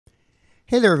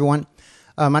Hey there, everyone.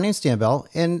 My name's Dan Bell,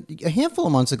 and a handful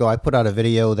of months ago, I put out a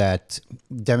video that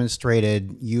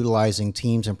demonstrated utilizing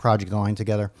Teams and Project Align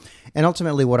together. And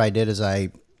ultimately, what I did is I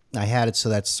had it so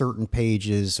that certain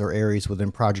pages or areas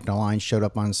within Project Align showed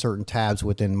up on certain tabs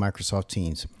within Microsoft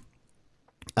Teams.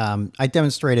 I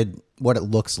demonstrated what it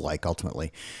looks like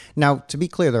ultimately. Now, to be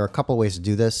clear, there are a couple of ways to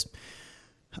do this.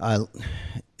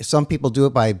 Some people do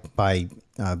it by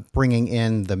bringing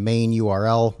in the main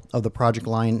URL of the Project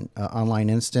Align online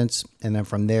instance, and then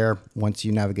from there, once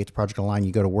you navigate to Project Align,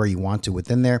 you go to where you want to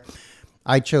within there.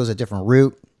 I chose a different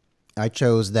route. I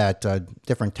chose that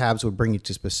different tabs would bring you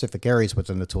to specific areas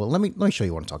within the tool. Let me show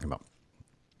you what I'm talking about.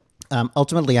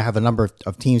 Ultimately, I have a number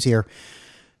of teams here.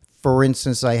 For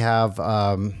instance, I have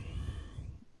I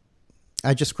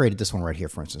just created this one right here,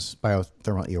 for instance,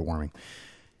 biothermal ear warming.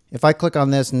 If I click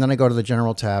on this and then I go to the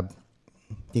General tab,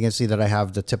 you can see that I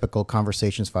have the typical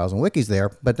conversations, files, and wikis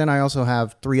there. But then I also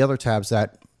have three other tabs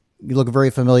that you look very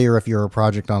familiar if you're a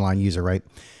Project Online user, right?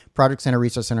 Project Center,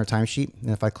 Resource Center, Timesheet.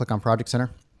 And if I click on Project Center,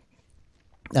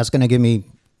 that's going to give me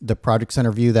the Project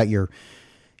Center view that you're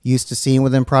used to seeing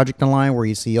within Project Online, where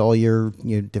you see all your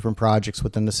different projects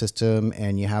within the system,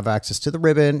 and you have access to the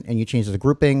ribbon, and you change the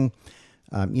grouping.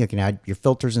 You can add your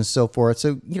filters and so forth.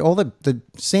 So, all the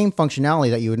same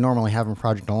functionality that you would normally have in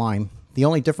Project Align. The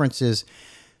only difference is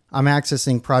I'm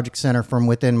accessing Project Center from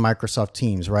within Microsoft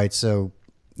Teams, right? So,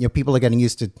 people are getting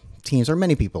used to Teams, or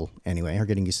many people anyway, are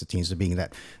getting used to Teams as being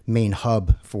that main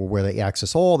hub for where they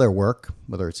access all their work,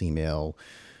 whether it's email,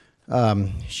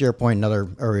 SharePoint, and other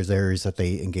areas that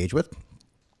they engage with.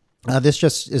 This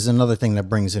just is another thing that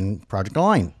brings in Project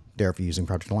Align there if you're using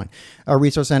Project Align.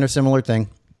 Resource Center, similar thing.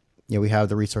 We have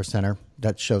the Resource Center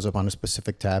that shows up on a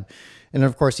specific tab. And then,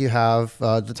 of course, you have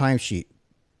the timesheet.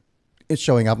 It's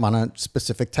showing up on a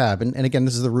specific tab. And again,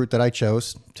 this is the route that I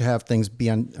chose to have things be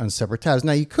on separate tabs.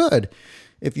 Now, you could,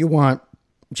 if you want,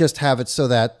 just have it so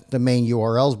that the main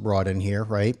URL is brought in here,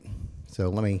 right? So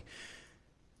let me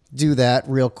do that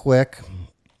real quick.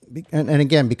 And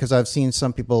again, because I've seen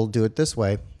some people do it this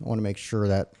way, I want to make sure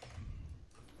that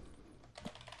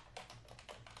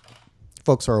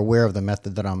folks are aware of the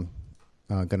method that I'm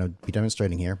going to be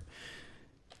demonstrating here.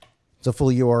 It's a full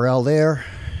URL there,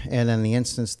 and then the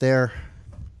instance there.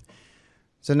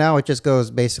 So now it just goes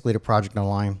basically to Project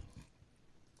Align.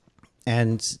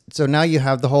 And so now you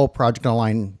have the whole Project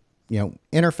Align,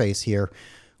 interface here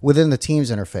within the Teams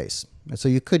interface. And so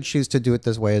you could choose to do it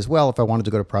this way as well. If I wanted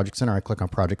to go to Project Center, I click on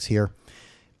Projects here.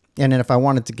 And then if I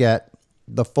wanted to get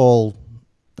the full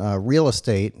real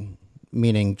estate,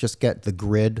 meaning just get the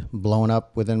grid blown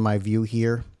up within my view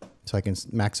here so I can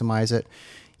maximize it,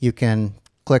 you can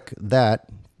click that,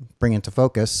 bring into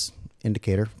focus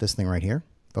indicator, this thing right here,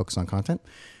 focus on content.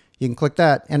 You can click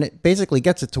that and it basically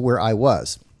gets it to where I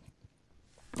was.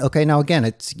 Okay, now again,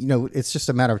 it's just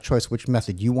a matter of choice which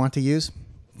method you want to use.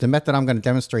 The method I'm going to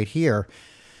demonstrate here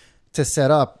to set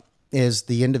up is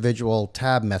the individual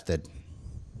tab method,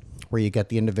 where you get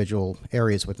the individual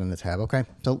areas within the tab. Okay,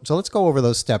 so let's go over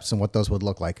those steps and what those would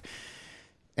look like.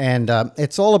 And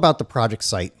it's all about the project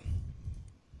site.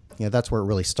 That's where it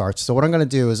really starts. So what I'm going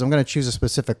to do is I'm going to choose a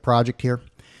specific project here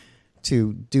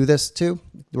to do this to.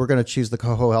 We're going to choose the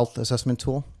Coho Health Assessment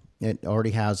Tool. It already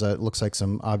has, it looks like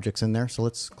some objects in there. So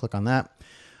let's click on that.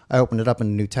 I opened it up in a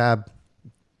new tab.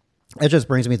 It just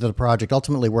brings me to the project.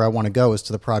 Ultimately, where I want to go is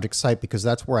to the project site, because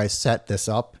that's where I set this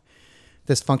up,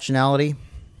 this functionality,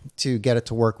 to get it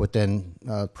to work within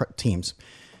Teams.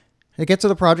 I get to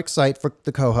the project site for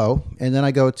the Coho, and then I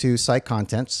go to Site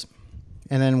Contents.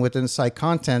 And then within Site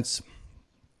Contents,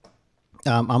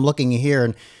 I'm looking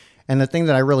here, and the thing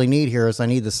that I really need here is I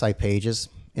need the site pages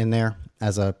in there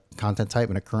as a content type,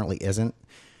 and it currently isn't.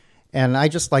 And I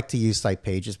just like to use site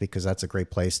pages because that's a great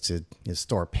place to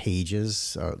store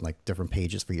pages, like different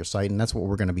pages for your site. And that's what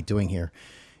we're going to be doing here,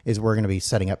 is we're going to be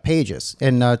setting up pages.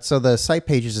 And so the site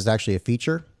pages is actually a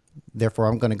feature. Therefore,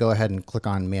 I'm going to go ahead and click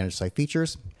on Manage Site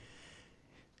Features.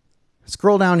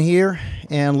 Scroll down here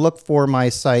and look for my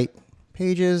site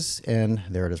pages. And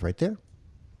there it is right there.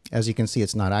 As you can see,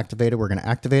 it's not activated. We're going to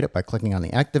activate it by clicking on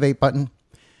the Activate button.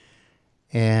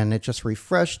 And it just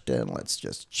refreshed, and let's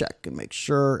just check and make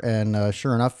sure. And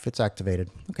sure enough, it's activated.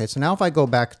 Okay, so now if I go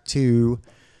back to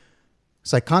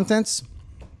Site Contents,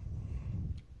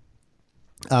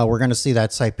 we're going to see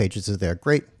that Site Pages is there.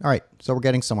 Great. All right, so we're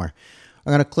getting somewhere.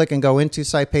 I'm going to click and go into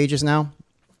Site Pages now.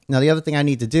 Now, the other thing I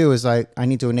need to do is I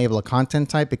need to enable a content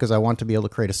type, because I want to be able to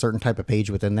create a certain type of page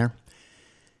within there.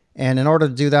 And in order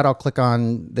to do that, I'll click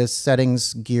on this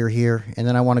Settings gear here, and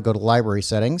then I want to go to Library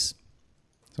Settings.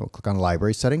 So we'll click on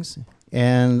Library Settings,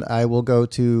 and I will go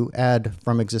to Add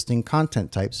from Existing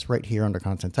Content Types right here under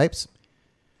Content Types.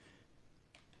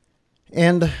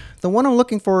 And the one I'm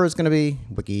looking for is going to be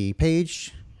Wiki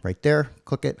page right there.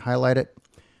 Click it, highlight it,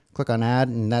 click on add,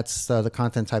 and that's the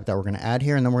content type that we're going to add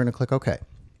here. And then we're going to click OK.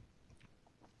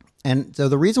 And so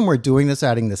the reason we're doing this,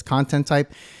 adding this content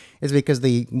type, is because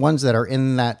the ones that are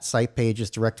in that site pages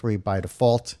directory by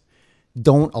default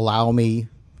don't allow me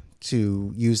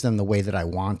to use them the way that I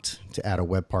want to add a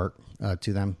web part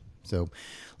to them. So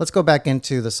let's go back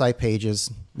into the site pages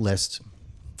list.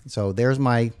 So there's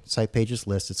my site pages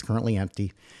list. It's currently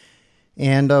empty.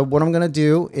 And what I'm going to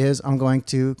do is I'm going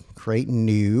to create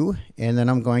new, and then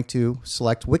I'm going to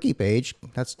select Wiki page.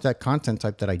 That's that content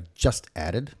type that I just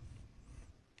added.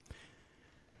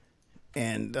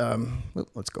 And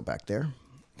let's go back there.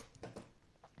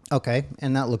 Okay,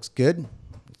 and that looks good.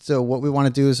 So what we want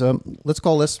to do is let's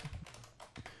call this,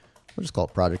 we'll just call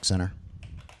it Project Center,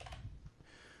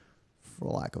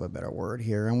 for lack of a better word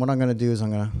here. And what I'm going to do is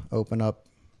I'm going to open up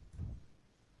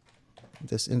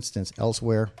this instance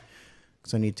elsewhere,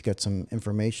 because I need to get some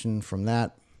information from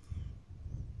that.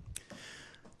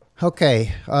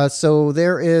 Okay, so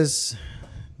there is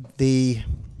the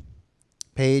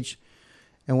page,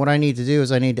 and what I need to do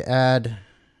is I need to add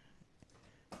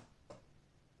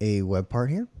a web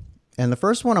part here. And the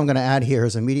first one I'm going to add here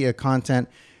is a media content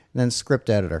and then script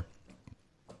editor.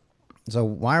 So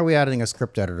why are we adding a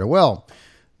script editor? Well,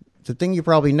 the thing you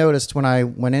probably noticed when I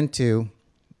went into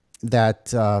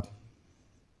that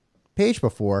page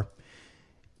before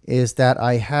is that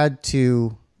I had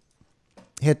to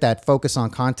hit that focus on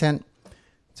content.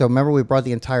 So remember, we brought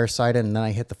the entire site in, and then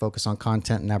I hit the focus on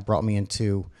content, and that brought me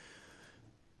into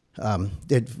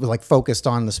it like focused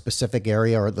on the specific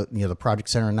area, or the project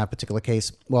center in that particular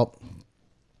case. Well,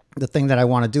 the thing that I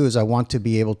want to do is I want to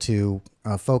be able to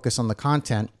focus on the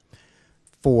content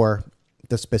for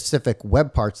the specific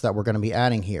web parts that we're going to be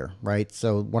adding here, right?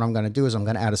 So what I'm going to do is I'm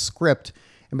going to add a script,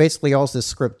 and basically all this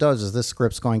script does is this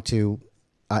script's going to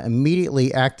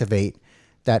immediately activate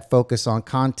that focus on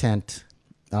content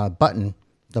button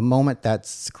the moment that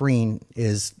screen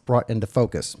is brought into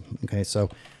focus. Okay, so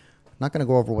I'm not going to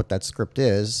go over what that script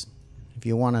is. If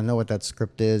you want to know what that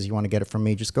script is, you want to get it from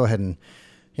me, just go ahead and,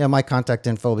 yeah, my contact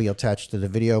info will be attached to the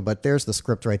video, but there's the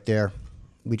script right there.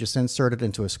 We just insert it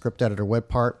into a script editor web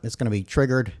part. It's going to be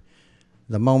triggered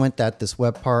the moment that this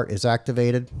web part is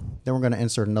activated. Then we're going to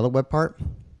insert another web part.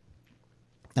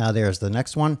 Now there's the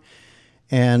next one.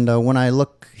 And when I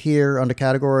look here under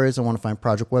categories, I want to find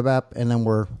Project Web App, and then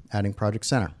we're adding Project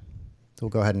Center. So we'll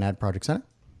go ahead and add Project Center.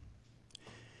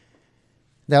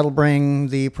 That'll bring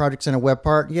the Project Center web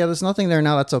part. Yeah, there's nothing there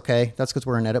now. That's okay. That's because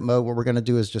we're in edit mode. What we're going to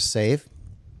do is just save.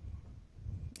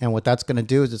 And what that's going to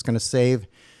do is it's going to save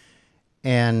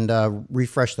and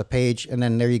refresh the page. And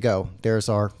then there you go. There's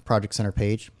our Project Center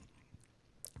page.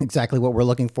 Exactly what we're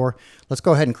looking for. Let's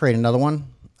go ahead and create another one.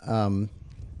 Why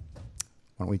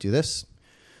don't we do this?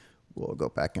 We'll go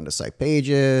back into site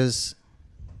pages,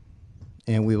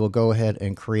 and we will go ahead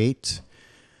and create.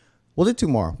 We'll do two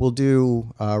more. We'll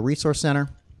do Resource Center,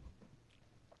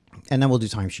 and then we'll do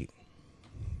Timesheet.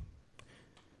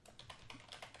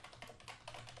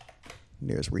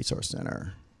 There's Resource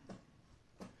Center.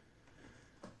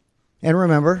 And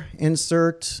remember,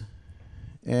 insert,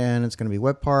 and it's going to be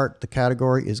web part. The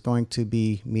category is going to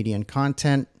be media and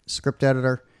content, script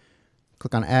editor.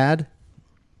 Click on add.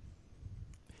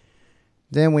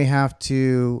 Then we have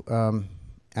to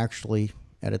actually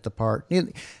edit the part.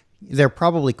 There are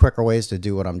probably quicker ways to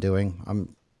do what I'm doing.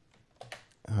 I'm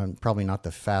probably not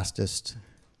the fastest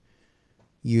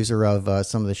user of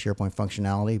some of the SharePoint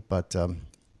functionality, but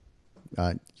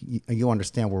you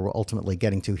understand where we're ultimately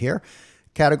getting to here.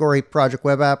 Category, Project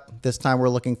Web App. This time we're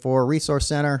looking for Resource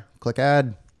Center. Click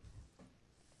Add.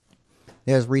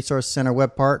 There's Resource Center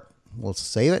web part. We'll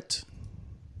save it.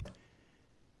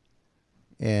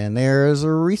 And there's a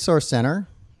Resource Center.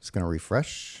 It's going to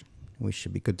refresh. We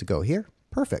should be good to go here.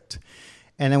 Perfect.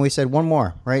 And then we said one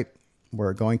more, right?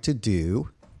 We're going to do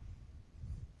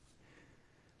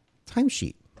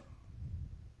Timesheet.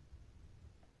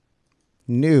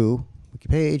 New Wiki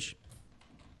page.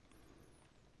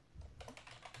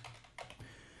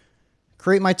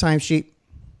 Create my timesheet.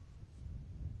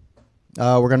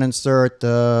 We're going to insert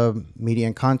media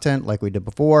and content like we did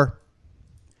before.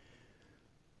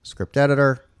 Script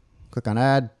editor. Click on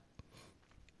add.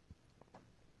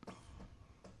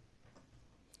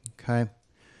 Okay.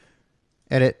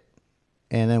 Edit.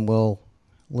 And then we'll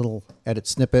little edit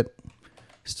snippet.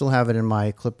 Still have it in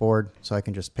my clipboard, so I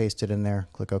can just paste it in there.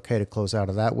 Click OK to close out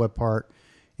of that web part.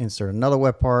 Insert another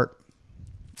web part.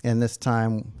 And this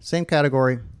time, same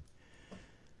category.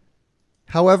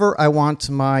 However, I want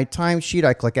my timesheet.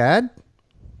 I click add.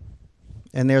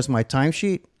 And there's my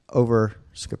timesheet over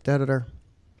script editor.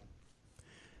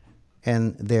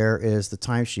 And there is the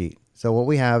timesheet. So what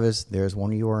we have is there's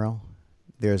one URL,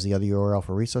 there's the other URL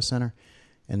for Resource Center,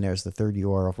 and there's the third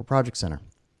URL for Project Center.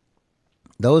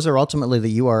 Those are ultimately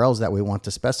the URLs that we want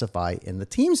to specify in the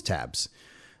Teams tabs.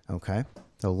 Okay,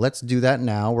 so let's do that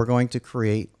now. We're going to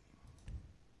create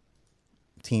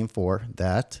team for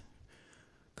that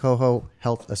Coho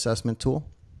Health Assessment Tool.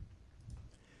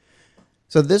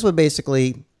 So this would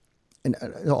basically, and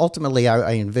ultimately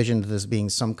I envisioned this being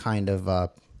some kind of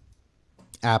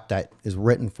app that is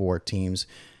written for Teams.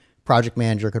 Project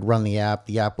Manager could run the app.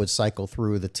 The app would cycle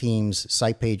through the Teams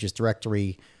site pages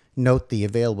directory, note the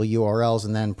available URLs,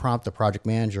 and then prompt the project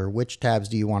manager, which tabs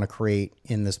do you want to create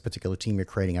in this particular team you're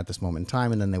creating at this moment in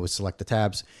time? And then they would select the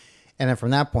tabs. And then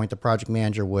from that point, the project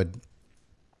manager would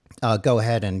go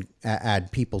ahead and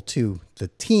add people to the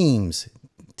Teams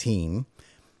team.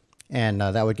 And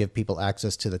that would give people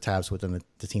access to the tabs within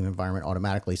the team environment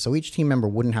automatically. So each team member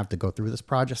wouldn't have to go through this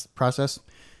process,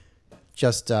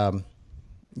 just the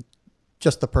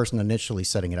person initially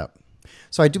setting it up.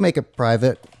 So I do make it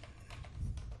private.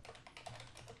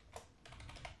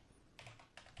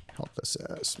 Health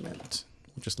assessment.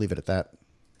 We'll just leave it at that.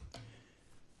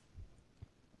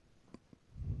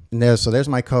 And there's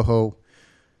my Coho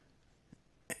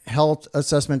health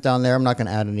assessment down there. I'm not going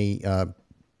to add any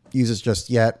users just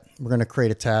yet. We're going to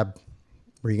create a tab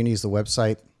where you're going to use the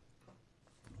website.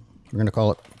 We're going to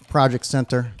call it Project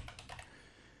Center.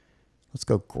 Let's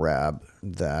go grab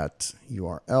that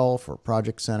URL for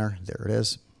Project Center. There it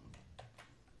is.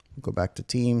 We'll go back to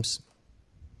Teams.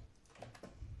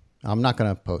 I'm not going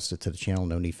to post it to the channel.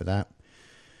 No need for that.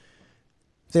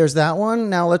 There's that one.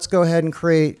 Now let's go ahead and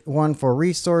create one for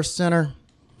Resource Center.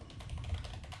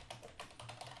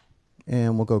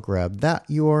 And we'll go grab that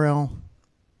URL.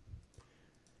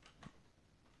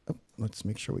 Oh, let's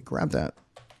make sure we grab that.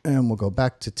 And we'll go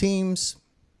back to Teams.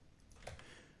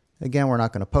 Again, we're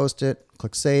not going to post it.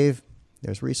 Click Save.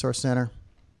 There's Resource Center.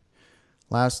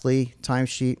 Lastly,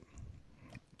 Timesheet.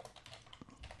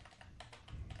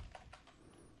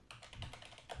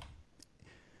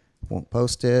 Won't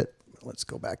post it. Let's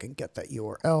go back and get that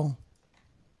URL.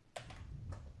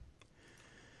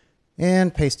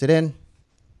 And paste it in.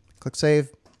 Click Save.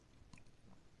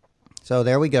 So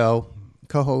there we go.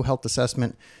 Coho Health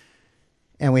Assessment.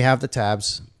 And we have the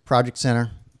tabs. Project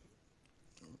Center,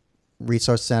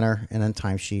 Resource Center, and then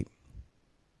Timesheet.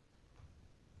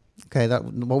 Okay, that's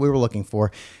what we were looking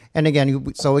for. And again,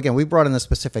 we brought in the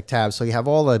specific tabs. So you have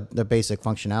all the basic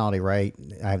functionality, right?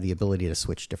 I have the ability to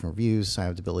switch different views. I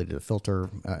have the ability to filter,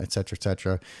 et cetera, et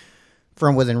cetera.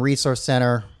 From within Resource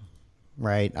Center,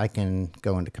 right, I can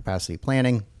go into capacity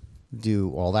planning,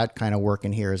 do all that kind of work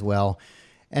in here as well.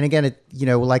 And again,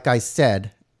 like I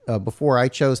said before, I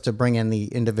chose to bring in the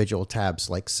individual tabs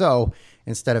like so,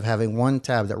 instead of having one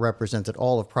tab that represented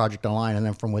all of Project Online, and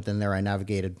then from within there I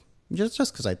navigated just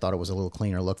because I thought it was a little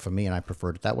cleaner look for me and I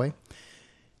preferred it that way.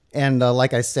 And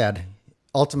like I said,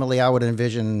 ultimately I would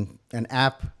envision an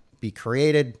app be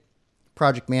created,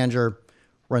 Project Manager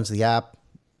runs the app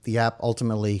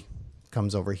ultimately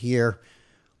comes over here,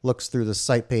 looks through the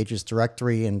site pages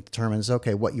directory and determines,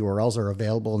 okay, what URLs are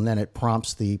available, and then it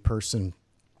prompts the person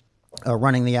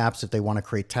running the apps if they want to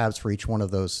create tabs for each one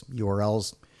of those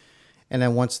URLs. And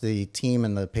then once the team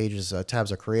and the pages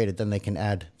tabs are created, then they can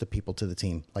add the people to the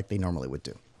team like they normally would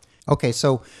do. Okay,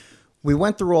 so we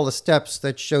went through all the steps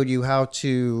that showed you how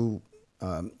to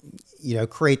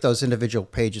create those individual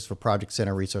pages for Project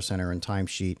Center, Resource Center, and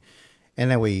Timesheet.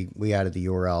 And then we added the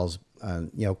URLs.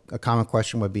 A common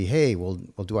question would be, hey, well,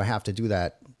 do I have to do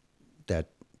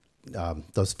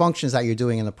those functions that you're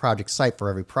doing in the project site for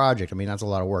every project? I mean, that's a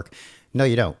lot of work. No,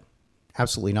 you don't.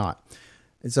 Absolutely not.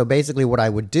 And so basically what I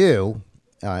would do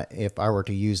if I were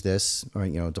to use this or,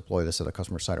 deploy this at a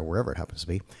customer site or wherever it happens to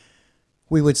be,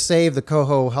 we would save the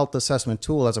Coho Health Assessment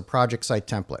Tool as a project site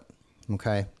template.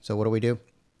 Okay. So what do?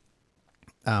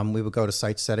 We would go to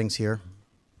site settings here.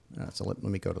 So let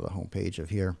me go to the home page of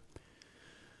here.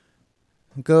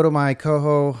 Go to my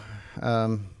Coho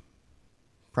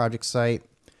project site.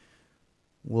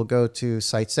 We'll go to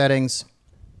site settings,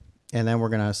 and then we're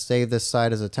going to save this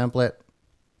site as a template.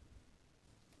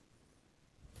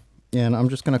 And I'm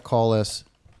just going to call this,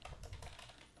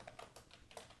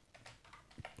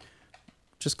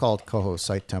 just call it Coho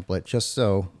site template, just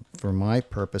so for my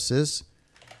purposes,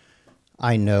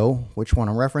 I know which one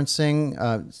I'm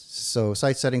referencing. So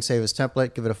site settings, save as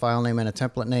template, give it a file name and a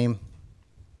template name.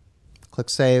 Click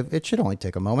save. It should only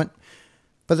take a moment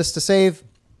for this to save.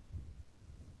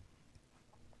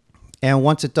 And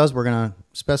once it does, we're going to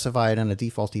specify it in a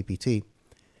default EPT. And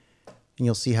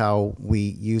you'll see how we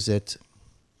use it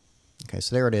Okay,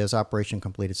 so there it is. Operation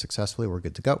completed successfully. We're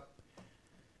good to go.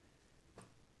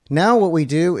 Now what we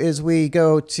do is we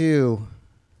go to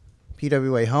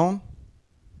PWA Home,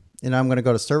 and I'm going to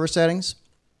go to Server Settings.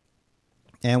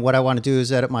 And what I want to do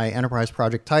is edit my enterprise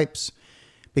project types,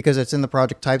 because it's in the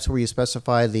project types where you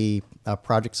specify the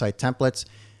project site templates.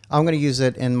 I'm going to use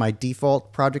it in my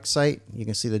default project site. You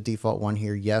can see the default one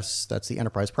here. Yes, that's the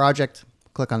enterprise project.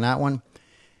 Click on that one.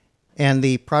 And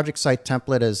the project site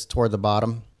template is toward the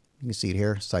bottom. You can see it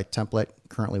here, site template.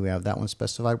 Currently we have that one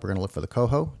specified. We're going to look for the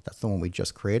Coho. That's the one we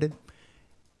just created.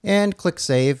 And click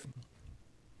Save.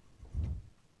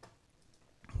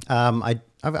 I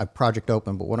have a project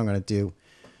open, but what I'm going to do,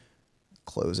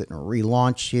 close it and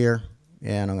relaunch here.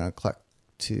 And I'm going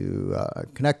to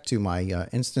connect to my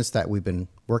instance that we've been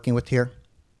working with here.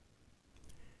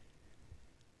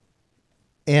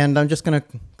 And I'm just going to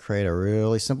create a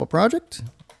really simple project.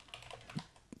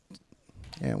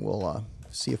 And we'll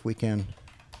see if we can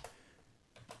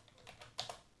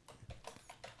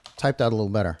type that a little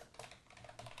better.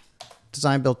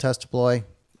 Design, build, test, deploy.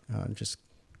 Just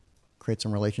create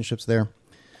some relationships there.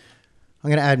 I'm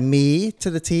going to add me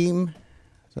to the team.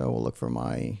 So we'll look for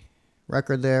my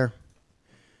record there.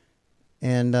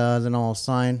 And then I'll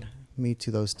assign me to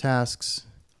those tasks.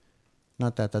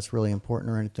 Not that that's really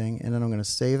important or anything. And then I'm going to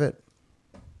save it.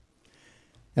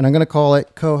 And I'm going to call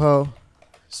it Coho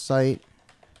Site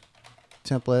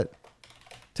Template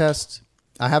Test.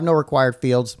 I have no required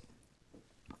fields.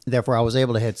 Therefore, I was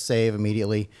able to hit save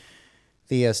immediately.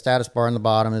 The status bar on the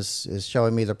bottom is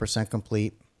showing me the %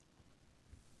 complete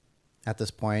at this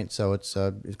point. So it's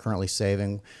currently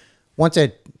saving. Once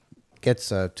it gets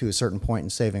to a certain point in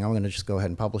saving, I'm going to just go ahead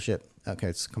and publish it. Okay,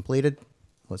 it's completed.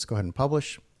 Let's go ahead and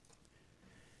publish.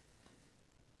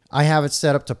 I have it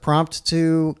set up to prompt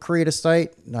to create a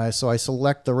site. So I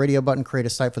select the radio button, create a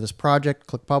site for this project,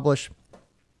 click publish.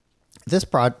 This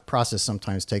process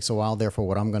sometimes takes a while. Therefore,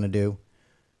 what I'm going to do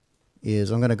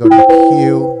is I'm going to go to the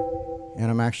queue,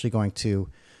 and I'm actually going to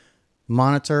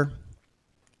monitor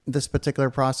this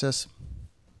particular process,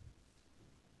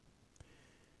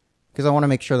 because I want to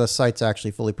make sure the site's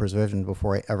actually fully provisioned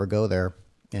before I ever go there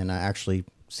and actually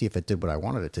see if it did what I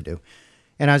wanted it to do.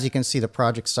 And as you can see, the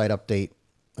project site update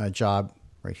job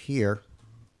right here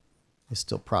is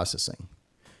still processing.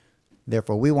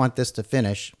 Therefore, we want this to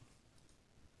finish.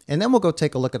 And then we'll go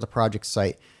take a look at the project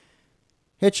site.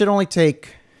 It should only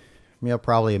take,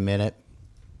 probably a minute.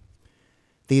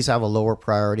 These have a lower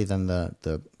priority than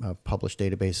the published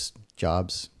database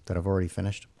jobs that I've already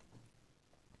finished.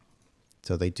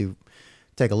 So they do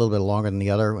take a little bit longer than the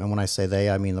other. And when I say they,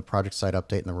 I mean the project site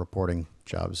update and the reporting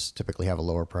jobs typically have a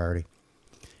lower priority.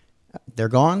 They're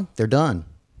gone. They're done.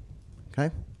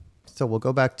 Okay. So we'll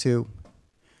go back to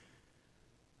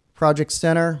Project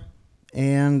Center.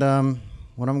 And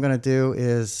what I'm going to do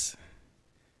is,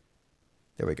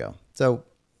 there we go. So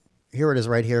here it is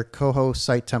right here, Coho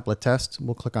Site Template Test.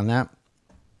 We'll click on that.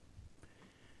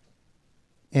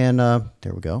 And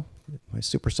there we go. My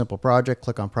super simple project.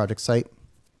 Click on Project Site.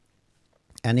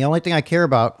 And the only thing I care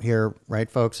about here, right,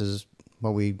 folks, is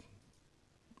what we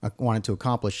wanted to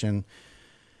accomplish in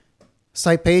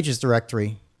Site Pages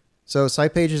directory. So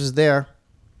Site Pages is there.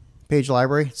 Page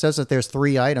library. It says that there's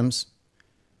 3 items.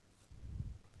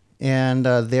 And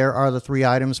there are the 3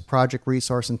 items, project,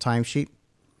 resource, and timesheet.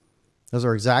 Those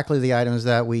are exactly the items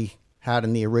that we had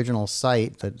in the original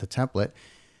site, the template.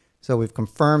 So we've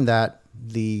confirmed that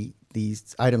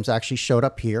these items actually showed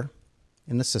up here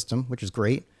in the system, which is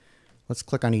great. Let's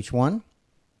click on each one.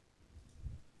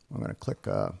 I'm going to click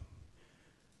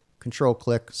Control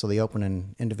click so they open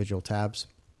in individual tabs.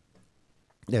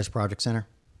 There's Project Center,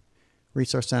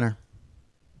 Resource Center,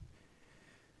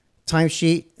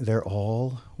 Timesheet. They're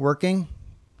all working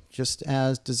just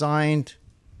as designed,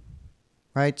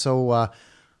 right? So I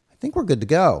think we're good to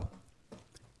go.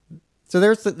 So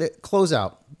there's the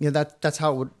closeout. That's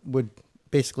how it would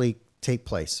basically take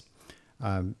place.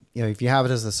 If you have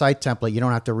it as the site template, you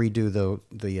don't have to redo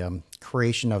the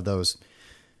creation of those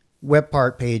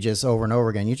webpart pages over and over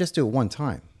again. You just do it one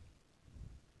time.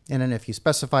 And then if you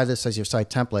specify this as your site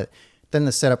template, then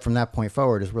the setup from that point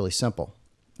forward is really simple.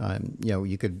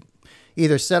 You could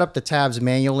either set up the tabs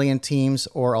manually in Teams,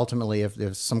 or ultimately, if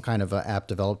there's some kind of app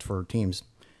developed for Teams,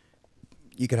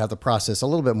 you could have the process a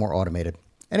little bit more automated.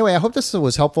 Anyway, I hope this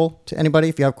was helpful to anybody.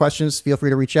 If you have questions, feel free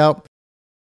to reach out.